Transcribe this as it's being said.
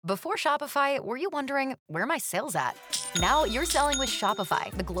Before Shopify, were you wondering, where are my sales at? Now you're selling with Shopify,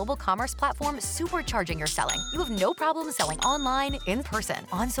 the global commerce platform supercharging your selling. You have no problem selling online, in person,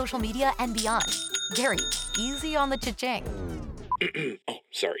 on social media, and beyond. Gary, easy on the cha-ching. Oh,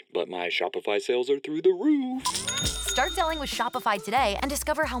 sorry, but my Shopify sales are through the roof. Start selling with Shopify today and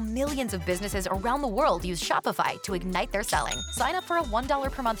discover how millions of businesses around the world use Shopify to ignite their selling. Sign up for a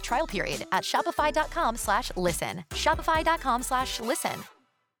 $1 per month trial period at shopify.com/listen. Shopify.com/listen.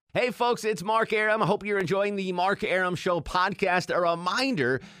 Hey, folks, it's Mark Arum. I hope you're enjoying the Mark Arum Show podcast. A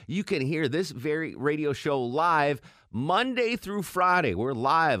reminder, you can hear this very radio show live Monday through Friday. We're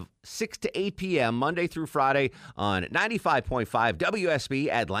live 6 to 8 p.m. Monday through Friday on 95.5 WSB,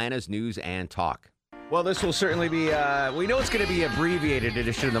 Atlanta's News and Talk. Well, this will certainly be, we know it's going to be an abbreviated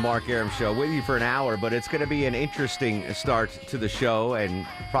edition of the Mark Arum Show with you for an hour, but it's going to be an interesting start to the show and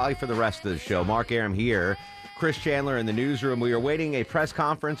probably for the rest of the show. Mark Arum here. Chris Chandler in the newsroom. We are waiting a press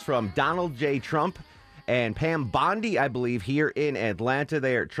conference from Donald J. Trump and Pam Bondi, I believe, here in Atlanta.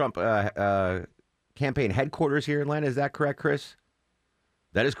 They are at Trump campaign headquarters here in Atlanta. Is that correct, Chris?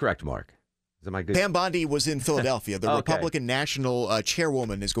 That is correct, Mark. Is that my good? Pam Bondi was in Philadelphia. The Okay. Republican National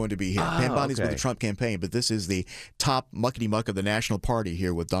Chairwoman is going to be here. Pam Bondi's with the Trump campaign, but this is the top muckety-muck of the national party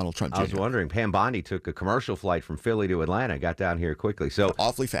here with Donald Trump Jr. I was wondering, Pam Bondi took a commercial flight from Philly to Atlanta, got down here quickly. So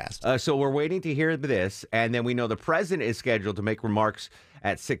awfully fast. So we're waiting to hear this, and then we know the president is scheduled to make remarks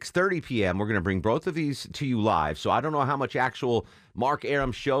at 6:30 p.m. We're going to bring both of these to you live. So I don't know how much actual Mark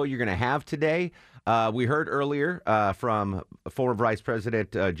Arum show you're going to have today. We heard earlier from former Vice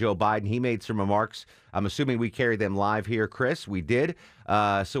President Joe Biden. He made some remarks. I'm assuming we carried them live here, Chris. We did.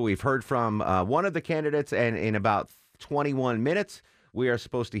 So we've heard from one of the candidates, and in about 21 minutes, we are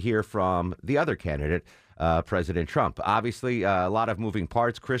supposed to hear from the other candidate, President Trump. Obviously, a lot of moving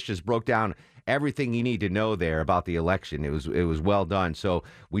parts. Chris just broke down everything you need to know there about the election. It was well done. So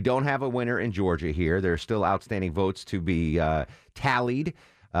we don't have a winner in Georgia here. There are still outstanding votes to be tallied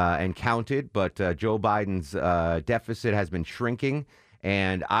and counted, but Joe Biden's deficit has been shrinking,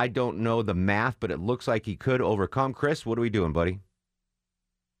 and I don't know the math, but it looks like he could overcome. Chris, what are we doing, buddy?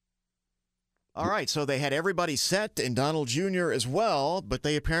 All right, so they had everybody set and Donald Jr. as well, but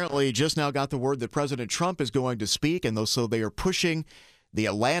they apparently just now got the word that President Trump is going to speak, and so they are pushing the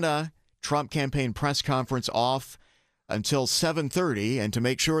Atlanta Trump campaign press conference off until 7:30, and to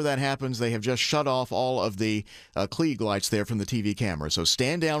make sure that happens, they have just shut off all of the Klieg lights there from the TV camera. So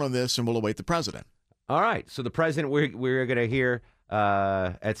stand down on this, and we'll await the president. All right, so the president we're going to hear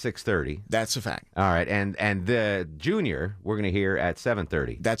at 6:30. That's a fact. All right, and the junior we're going to hear at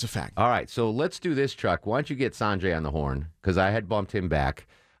 7:30. That's a fact. All right, so let's do this, Chuck. Why don't you get Sanjay on the horn, because I had bumped him back.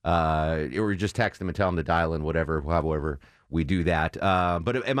 Or just text him and tell him to dial in, however we do that.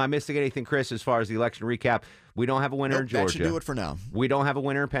 But am I missing anything, Chris, as far as the election recap? We don't have a winner in Georgia. That should do it for now. We don't have a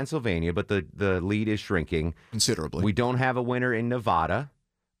winner in Pennsylvania, but the lead is shrinking Considerably. We don't have a winner in Nevada,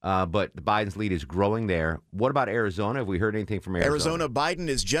 but Biden's lead is growing there. What about Arizona? Have we heard anything from Arizona? Biden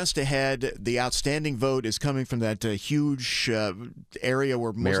is just ahead. The outstanding vote is coming from that huge area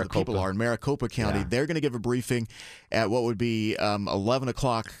where most of the people are in Maricopa County. Yeah. They're going to give a briefing at what would be 11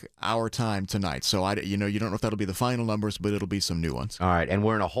 o'clock our time tonight. So, you don't know if that'll be the final numbers, but it'll be some new ones. All right, and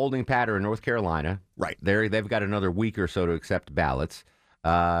we're in a holding pattern in North Carolina. Right. They've got another week or so to accept ballots.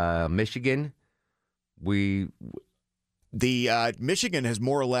 Michigan, Michigan has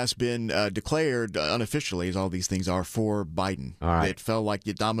more or less been declared unofficially, as all these things are, for Biden. All right. It fell like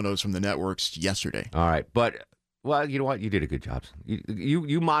the dominoes from the networks yesterday. All right, but well, you know what? You did a good job.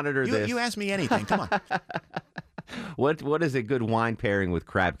 You monitor this. You ask me anything. Come on. What is a good wine pairing with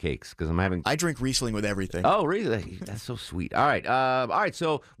crab cakes? Because I drink Riesling with everything. Oh, really? That's so sweet. All right.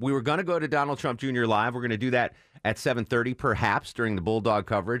 So we were going to go to Donald Trump Jr. live. We're going to do that at 7:30, perhaps during the Bulldog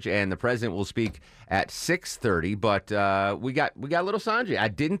coverage, and the president will speak at 6:30. But we got Little Sanjay. I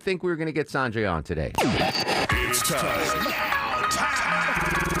didn't think we were going to get Sanjay on today. It's time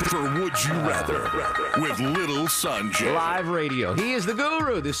for Would You Rather with Little Sanjay. Live radio. He is the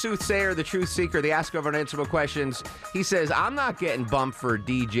guru, the soothsayer, the truth seeker, the asker of unanswerable questions. He says, I'm not getting bumped for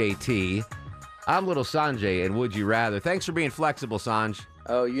DJT. I'm Little Sanjay, and Would You Rather. Thanks for being flexible, Sanj.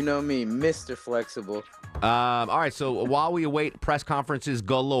 Oh, you know me, Mr. Flexible. All right, so while we await press conferences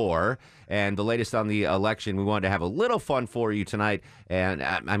galore and the latest on the election, we wanted to have a little fun for you tonight. And,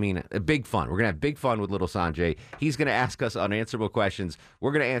 big fun. We're going to have big fun with Little Sanjay. He's going to ask us unanswerable questions.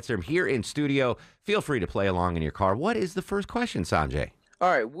 We're going to answer them here in studio. Feel free to play along in your car. What is the first question, Sanjay? All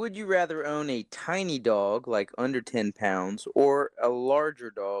right, would you rather own a tiny dog, like under 10 pounds, or a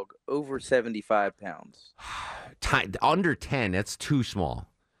larger dog, over 75 pounds? Under 10, that's too small.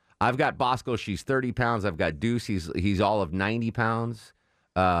 I've got Bosco, she's 30 pounds. I've got Deuce, he's all of 90 pounds.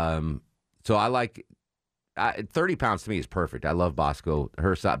 So I like 30 pounds to me is perfect. I love Bosco,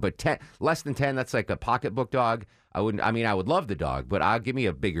 her size, but less than 10, that's like a pocketbook dog. I would love the dog, but give me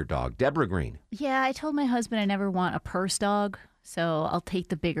a bigger dog. Deborah Green. Yeah, I told my husband I never want a purse dog, so I'll take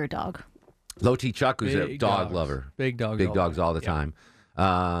the bigger dog. Low T Chuck, who's a Big dog dogs. lover. Big dogs. Big dogs all the time.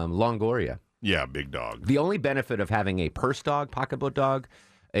 Longoria. Yeah, big dog. The only benefit of having a purse dog, pocketbook dog,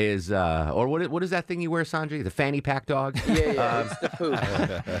 is or what is that thing you wear, Sanjay? The fanny pack dog. Yeah, it's the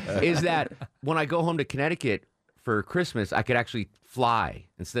poop. Is that when I go home to Connecticut for Christmas, I could actually fly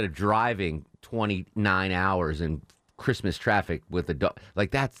instead of driving 29 hours in Christmas traffic with a dog.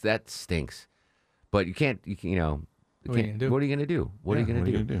 Like that stinks. But you can't. What are you gonna do? What are you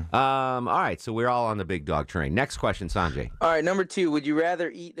gonna do? All right, so we're all on the big dog train. Next question, Sanjay. All right, number 2. Would you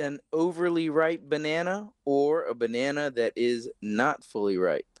rather eat an overly ripe banana or a banana that is not fully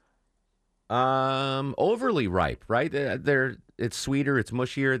ripe? Overly ripe, right? It's sweeter, it's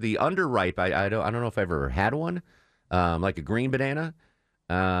mushier. The underripe, I don't know if I've ever had one, like a green banana.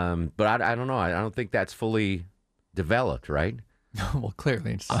 But I don't know. I don't think that's fully developed, right? Well,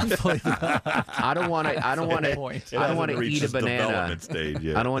 clearly it's not fully developed. I don't want to. I don't want to eat a banana. Stage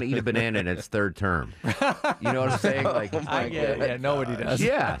yet. I don't want to eat a banana in its third term. You know what I'm saying? Like, Yeah, nobody does.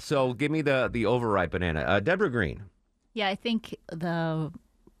 yeah. So give me the overripe banana. Deborah Green. Yeah, I think the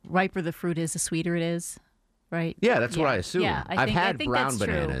riper the fruit is, the sweeter it is, right? Yeah, that's what I assume. Yeah, I've had think brown that's true.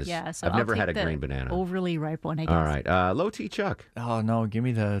 bananas. Yeah, so I've I'll never had take a the green banana. Overly ripe one, I guess. All right. Low T Chuck. Oh no, give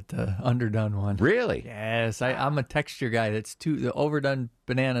me the underdone one. Really? Yes, I'm a texture guy. The overdone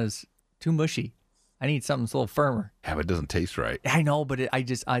bananas too mushy. I need something that's a little firmer. Yeah, but it doesn't taste right. I know, but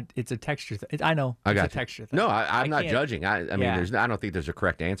it's a texture thing. I know. I got it's a texture thing. No, I'm not can't- judging. I mean, Yeah. I don't think there's a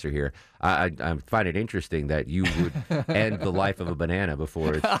correct answer here. I find it interesting that you would end the life of a banana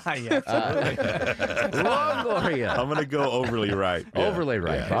before it's Yeah, absolutely. Longoria. I'm gonna go overly right. Yeah. Overly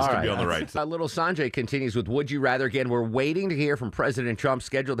right. Yeah, it's All gonna right. be on the right side. Little Sanjay continues with Would You Rather. Again, we're waiting to hear from President Trump,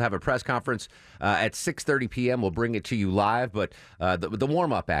 scheduled to have a press conference at 6:30 p.m. We'll bring it to you live, but the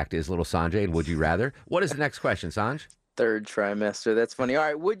warm-up act is Little Sanjay and Would You Rather. What is the next question, Sanj? Third trimester. That's funny. All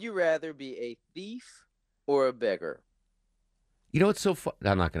right, would you rather be a thief or a beggar? You know what's so fun?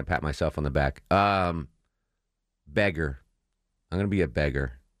 I'm not going to pat myself on the back. Beggar. I'm going to be a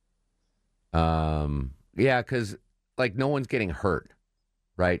beggar. Yeah, because like no one's getting hurt,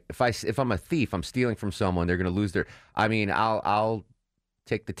 right? If I'm a thief, I'm stealing from someone. They're going to lose their. I mean, I'll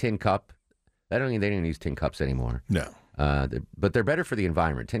take the tin cup. They don't even use tin cups anymore. No. But they're better for the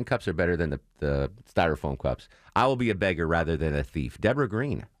environment. Tin cups are better than the styrofoam cups. I will be a beggar rather than a thief. Deborah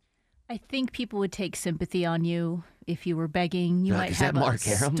Green. I think people would take sympathy on you if you were begging. You might is that have a Mark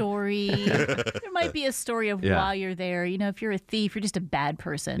Arum? story. There might be a story of while you're there. You know, if you're a thief, you're just a bad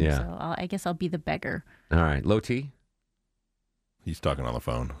person. Yeah. So I guess I'll be the beggar. All right. Low T? He's talking on the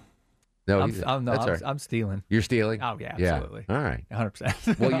phone. No, I'm all right. I'm stealing. You're stealing? Oh yeah, absolutely. All right.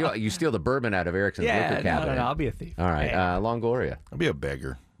 100%. Well, you steal the bourbon out of Erickson's liquor cabinet. No, I'll be a thief. All right. Yeah. Longoria. I'll be a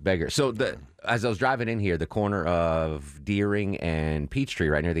beggar. Beggar. So as I was driving in here, the corner of Deering and Peachtree,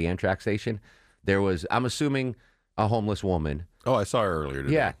 right near the Amtrak station, there was, I'm assuming, a homeless woman. Oh, I saw her earlier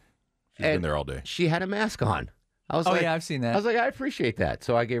today. Yeah. She's been there all day. She had a mask on. I was like, yeah, I've seen that. I was like, I appreciate that.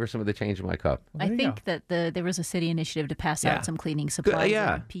 So I gave her some of the change in my cup. I think that there was a city initiative to pass out some cleaning supplies,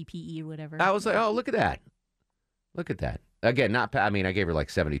 yeah. or PPE or whatever. I was like, oh, look at that. Look at that. Again, I gave her like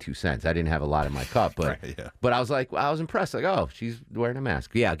 72 cents. I didn't have a lot in my cup, but Right, yeah. but I was like, I was impressed. Like, oh, she's wearing a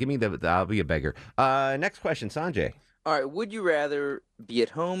mask. Yeah, give me I'll be a beggar. Next question, Sanjay. All right, would you rather be at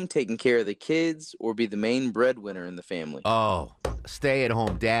home taking care of the kids or be the main breadwinner in the family? Oh, stay at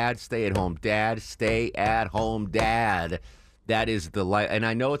home, dad. Stay at home, dad. Stay at home, dad. That is the life. And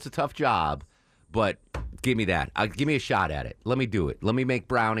I know it's a tough job, but give me that. Give me a shot at it. Let me do it. Let me make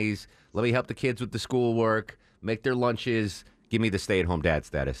brownies. Let me help the kids with the schoolwork, make their lunches. Give me the stay-at-home dad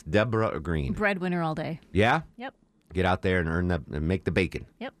status. Deborah Green. Breadwinner all day. Yeah? Yep. Get out there and and make the bacon.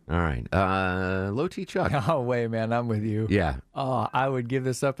 Yep. All right. Low T Chuck. Oh, wait, man, I'm with you. Yeah. Oh, I would give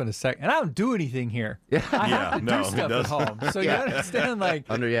this up in a second. And I don't do anything here. I have to no, do he stuff at doesn't. home. So you understand, like,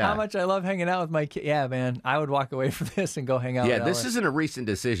 how much I love hanging out with my kid. Yeah, man, I would walk away from this and go hang out Yeah, with this Ellen. isn't a recent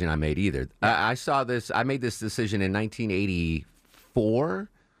decision I made either. I saw this. I made this decision in 1984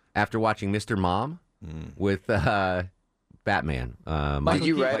 after watching Mr. Mom with Batman. Did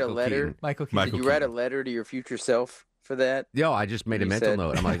you write a letter? Keaton. Michael Keaton. Did you write a letter to your future self for that? Yo, I just made a You mental said-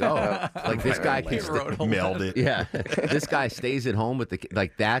 note. I'm like, oh, like this guy can Wrote a stay. Mailed it. Yeah, this guy stays at home with the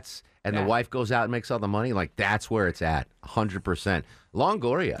like. That's and the wife goes out and makes all the money, like that's where it's at, 100%.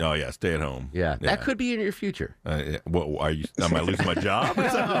 Longoria. Oh yeah, stay at home. Yeah, that could be in your future. What are you? Am I losing my job? Or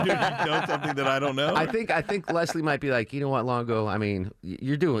something? Do you know something that I don't know? I think Leslie might be like, you know what, Longo? I mean,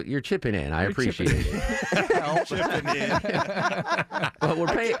 you're chipping in. I appreciate it. Chipping in. But we're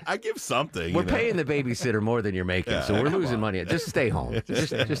paying. I give something. We're paying the babysitter more than you're making, so we're losing money. Just stay home.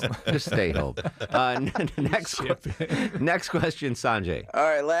 Just stay home. Next question, Sanjay. All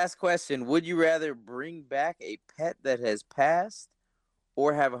right, last question. Would you rather bring back a pet that has passed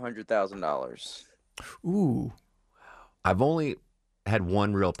or have $100,000? Ooh. I've only had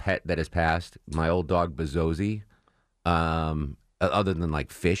one real pet that has passed. My old dog Bazozi. Other than like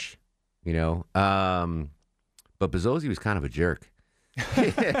fish, you know. But Bazozi was kind of a jerk.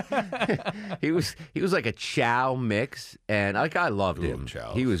 he was like a chow mix, and like I loved him.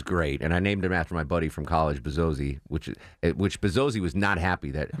 Chows. He was great, and I named him after my buddy from college, Bazozi, which Bazozi was not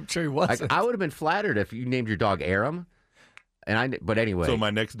happy that. I'm sure he wasn't. Like, I would have been flattered if you named your dog Arum. But anyway. So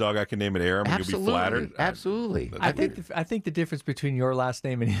my next dog, I can name it Arum, and you'll be flattered? Absolutely. I think the difference between your last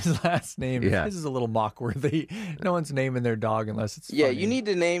name and his last name is a little mock-worthy. No one's naming their dog unless it's funny. You need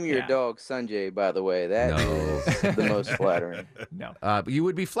to name your dog Sanjay, by the way. That is the most flattering. No. But you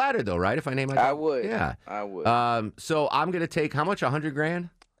would be flattered, though, right, if I name my dog? I would. Yeah. I would. So I'm going to take, how much,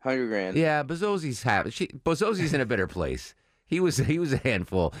 $100,000? $100,000. Yeah, Bazozi's happy. Bazozi's in a better place. He was a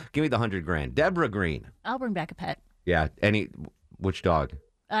handful. Give me the $100,000. Deborah Green. I'll bring back a pet. Yeah. Which dog?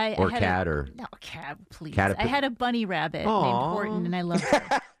 No, cat, please. I had a bunny rabbit named Horton, and I loved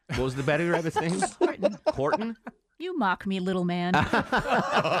her. What was the bunny rabbit's name? Horton. Horton? You mock me, little man.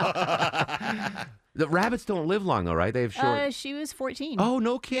 The rabbits don't live long, though, right? They have short. She was 14. Oh,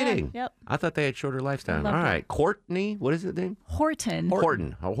 no kidding. Yeah, yep. I thought they had shorter lifespan. All Loved right. it. Courtney, what is the name? Horton.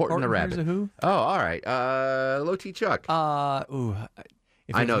 Horton. Oh, Horton the rabbit. Here's a who? Oh, all right. Low T Chuck.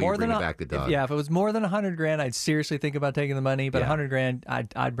 If I it was know more you're bringing than back the dog. If it was more than $100,000, I'd seriously think about taking the money. But $100,000,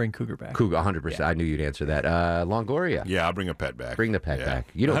 I'd bring Cougar back. Cougar, 100%. Yeah. I knew you'd answer that. Longoria. Yeah, I'll bring a pet back. Bring the pet back.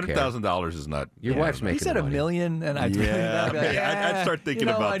 You don't care. $100,000 is not. Your wife's making. He said money. $1 million, and I'd I'd start thinking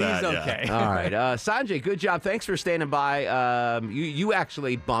about that. He's okay. All right, Sanjay, good job. Thanks for standing by. You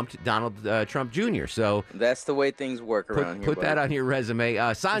actually bumped Donald Trump Jr. So that's the way things work around here. Put that on your resume.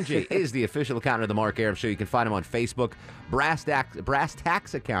 Sanjay is the official accountant of the Mark Arum Show. You can find him on Facebook, Brass Tax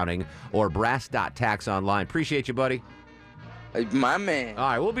Accounting, or Brass.tax online. Appreciate you, buddy. My man. All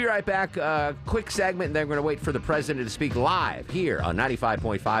right, we'll be right back. Quick segment, and then we're going to wait for the president to speak live here on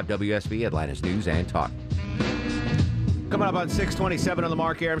 95.5 WSB, Atlanta's News and Talk. Coming up on 627 on the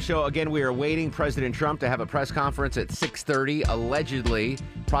Mark Arum Show. Again, we are waiting President Trump to have a press conference at 6:30, allegedly.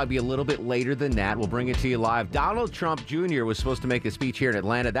 Probably a little bit later than that. We'll bring it to you live. Donald Trump Jr. was supposed to make a speech here in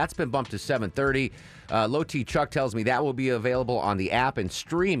Atlanta. That's been bumped to 7:30. Low T Chuck tells me that will be available on the app and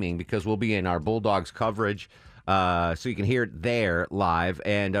streaming because we'll be in our Bulldogs coverage. So you can hear it there live.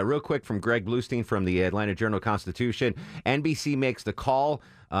 And real quick from Greg Bluestein from the Atlanta Journal-Constitution, NBC makes the call.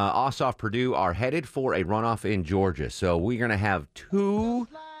 Ossoff Purdue are headed for a runoff in Georgia. So we're going to have 2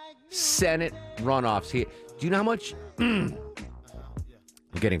 Senate runoffs here. Do you know how much? I'm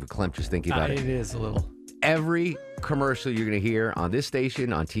getting verklempt just thinking about it. It is a little. Every commercial you're going to hear on this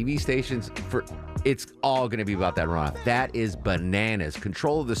station, on TV stations, it's all going to be about that runoff. That is bananas.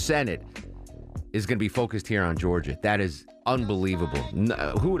 Control of the Senate is going to be focused here on Georgia. That is unbelievable.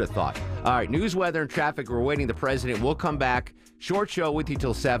 Who would have thought? All right, news, weather, and traffic. We're waiting the president. We'll come back. Short show with you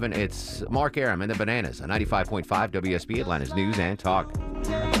till 7. It's Mark Arum and the Bananas on 95.5 WSB, Atlanta's News and Talk.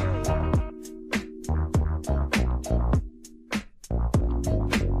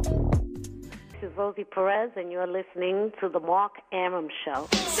 This is Rosie Perez, and you're listening to the Mark Arum Show.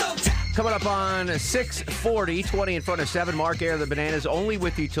 Coming up on 6:40, 20 in front of 7. Mark Arum, the Bananas, only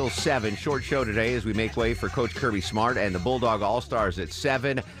with you till 7. Short show today as we make way for Coach Kirby Smart and the Bulldog All-Stars at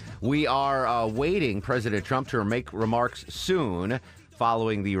 7. We are waiting President Trump to make remarks soon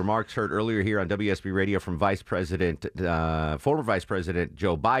following the remarks heard earlier here on WSB Radio from former Vice President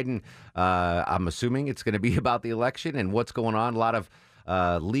Joe Biden. I'm assuming it's going to be about the election and what's going on. A lot of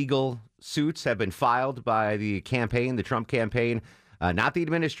legal suits have been filed by the campaign, the Trump campaign. Not the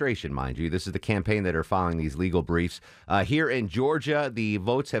administration, mind you. This is the campaign that are filing these legal briefs. Here in Georgia, the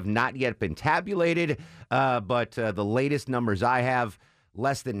votes have not yet been tabulated, but the latest numbers I have,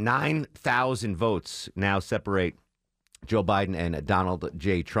 less than 9,000 votes now separate Joe Biden and Donald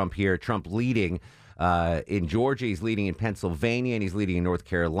J. Trump here. Trump leading in Georgia. He's leading in Pennsylvania, and he's leading in North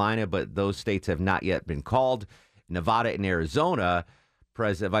Carolina, but those states have not yet been called. Nevada and Arizona,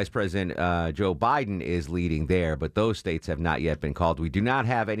 Vice President Joe Biden is leading there, but those states have not yet been called. We do not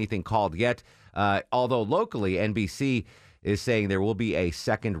have anything called yet, although locally, NBC is saying there will be a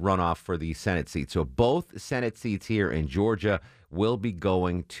second runoff for the Senate seat. So both Senate seats here in Georgia will be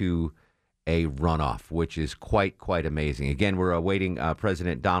going to a runoff, which is quite amazing. Again, we're awaiting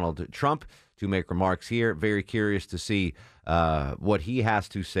President Donald Trump to make remarks here. Very curious to see what he has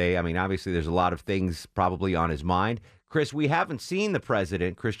to say. I mean, obviously, there's a lot of things probably on his mind. Chris, we haven't seen the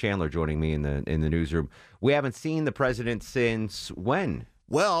president. Chris Chandler joining me in the newsroom. We haven't seen the president since when?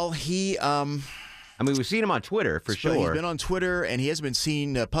 Well, I mean, we've seen him on Twitter for sure. He's been on Twitter, and he hasn't been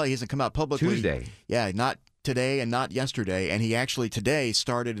seen. He hasn't come out publicly. Tuesday. Yeah, not today and not yesterday. And he actually today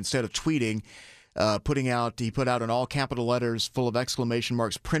started, instead of tweeting, he put out in all capital letters, full of exclamation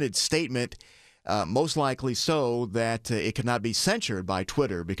marks, printed statement, most likely so that it could not be censored by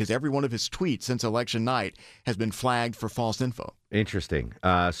Twitter, because every one of his tweets since election night has been flagged for false info. Interesting.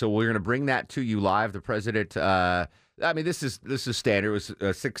 So we're going to bring that to you live. The president. I mean, this is standard. It was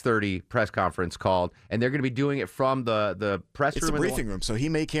a 6:30 press conference called, and they're going to be doing it from the press room. It's a briefing room, so he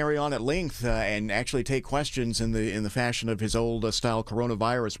may carry on at length and actually take questions in the fashion of his old style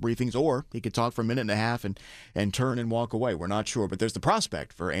coronavirus briefings, or he could talk for a minute and a half and turn and walk away. We're not sure, but there's the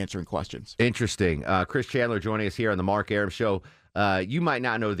prospect for answering questions. Interesting. Chris Chandler joining us here on the Mark Arum Show. You might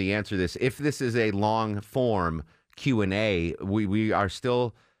not know the answer to this. If this is a long form Q&A, we are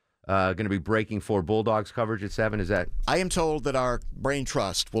still going to be breaking for Bulldogs coverage at 7. Is that? I am told that our brain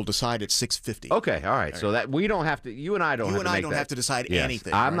trust will decide at 6:50. Okay, all right. So that we don't have to. You and I don't. Have to decide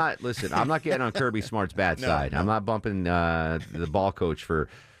anything. I'm not. Listen, I'm not getting on Kirby Smart's bad side. No. I'm not bumping the ball coach for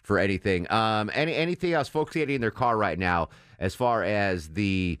anything. Anything else? Folks getting in their car right now, as far as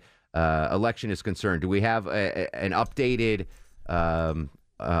the election is concerned. Do we have an updated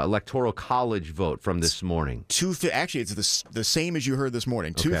electoral college vote from this morning? Actually, it's the same as you heard this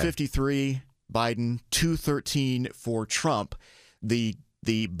morning. Okay. 253 Biden, 213 for Trump. The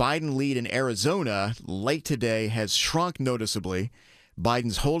Biden lead in Arizona late today has shrunk noticeably.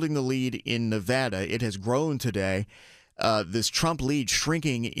 Biden's holding the lead in Nevada. It has grown today. This Trump lead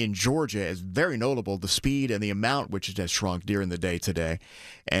shrinking in Georgia is very notable, the speed and the amount which it has shrunk during the day today.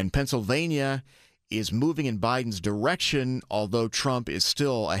 And Pennsylvania is moving in Biden's direction, although Trump is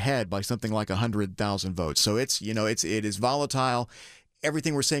still ahead by something like 100,000 votes. So it is volatile.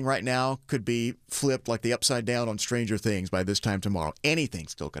 Everything we're saying right now could be flipped like the upside down on Stranger Things by this time tomorrow. Anything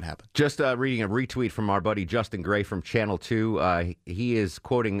still could happen. Just reading a retweet from our buddy Justin Gray from Channel 2. He is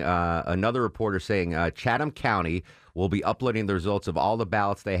quoting another reporter saying Chatham County will be uploading the results of all the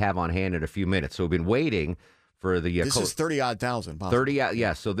ballots they have on hand in a few minutes. So we've been waiting for the this is 30-odd thousand. Possibly. 30,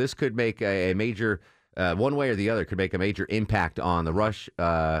 yeah. So this could make a major, one way or the other, could make a major impact on the rush,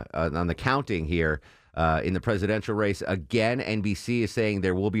 on the counting here in the presidential race. Again, NBC is saying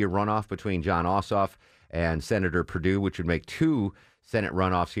there will be a runoff between John Ossoff and Senator Perdue, which would make 2 Senate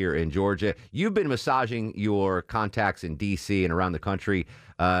runoffs here in Georgia. You've been massaging your contacts in D.C. and around the country.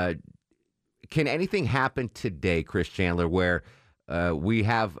 Can anything happen today, Chris Chandler, where we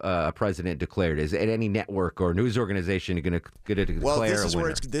have a president declared? Is it any network or news organization going to declare a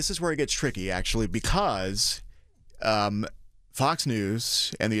winner? This is where it gets tricky, actually, because Fox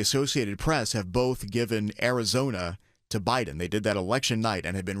News and the Associated Press have both given Arizona to Biden. They did that election night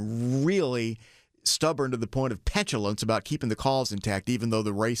and have been really stubborn to the point of petulance about keeping the calls intact, even though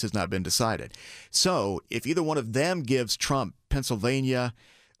the race has not been decided. So if either one of them gives Trump Pennsylvania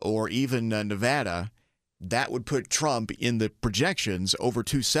or even Nevada, that would put Trump in the projections over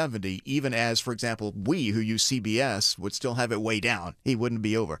 270, even as, for example, we who use CBS would still have it way down. He wouldn't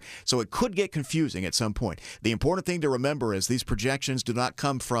be over. So it could get confusing at some point. The important thing to remember is these projections do not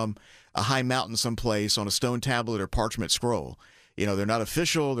come from a high mountain someplace on a stone tablet or parchment scroll. They're not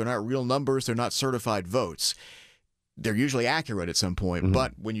official. They're not real numbers. They're not certified votes. They're usually accurate at some point, Mm-hmm.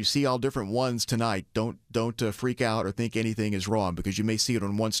 but when you see all different ones tonight, don't freak out or think anything is wrong, because you may see it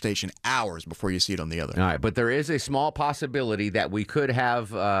on one station hours before you see it on the other. All right, but there is a small possibility that we could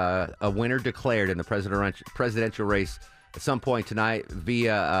have a winner declared in the presidential race at some point tonight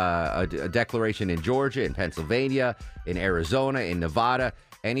via a declaration in Georgia, in Pennsylvania, in Arizona, in Nevada.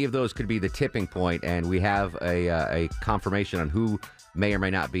 Any of those could be the tipping point, and we have a confirmation on who may or may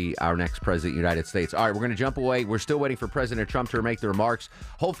not be our next president of the United States. All right, we're going to jump away. We're still waiting for President Trump to make the remarks.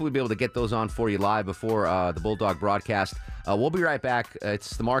 Hopefully we'll be able to get those on for you live before the Bulldog broadcast. We'll be right back.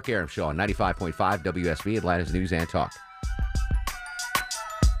 It's the Mark Arum Show on 95.5 WSB, Atlanta's News and Talk.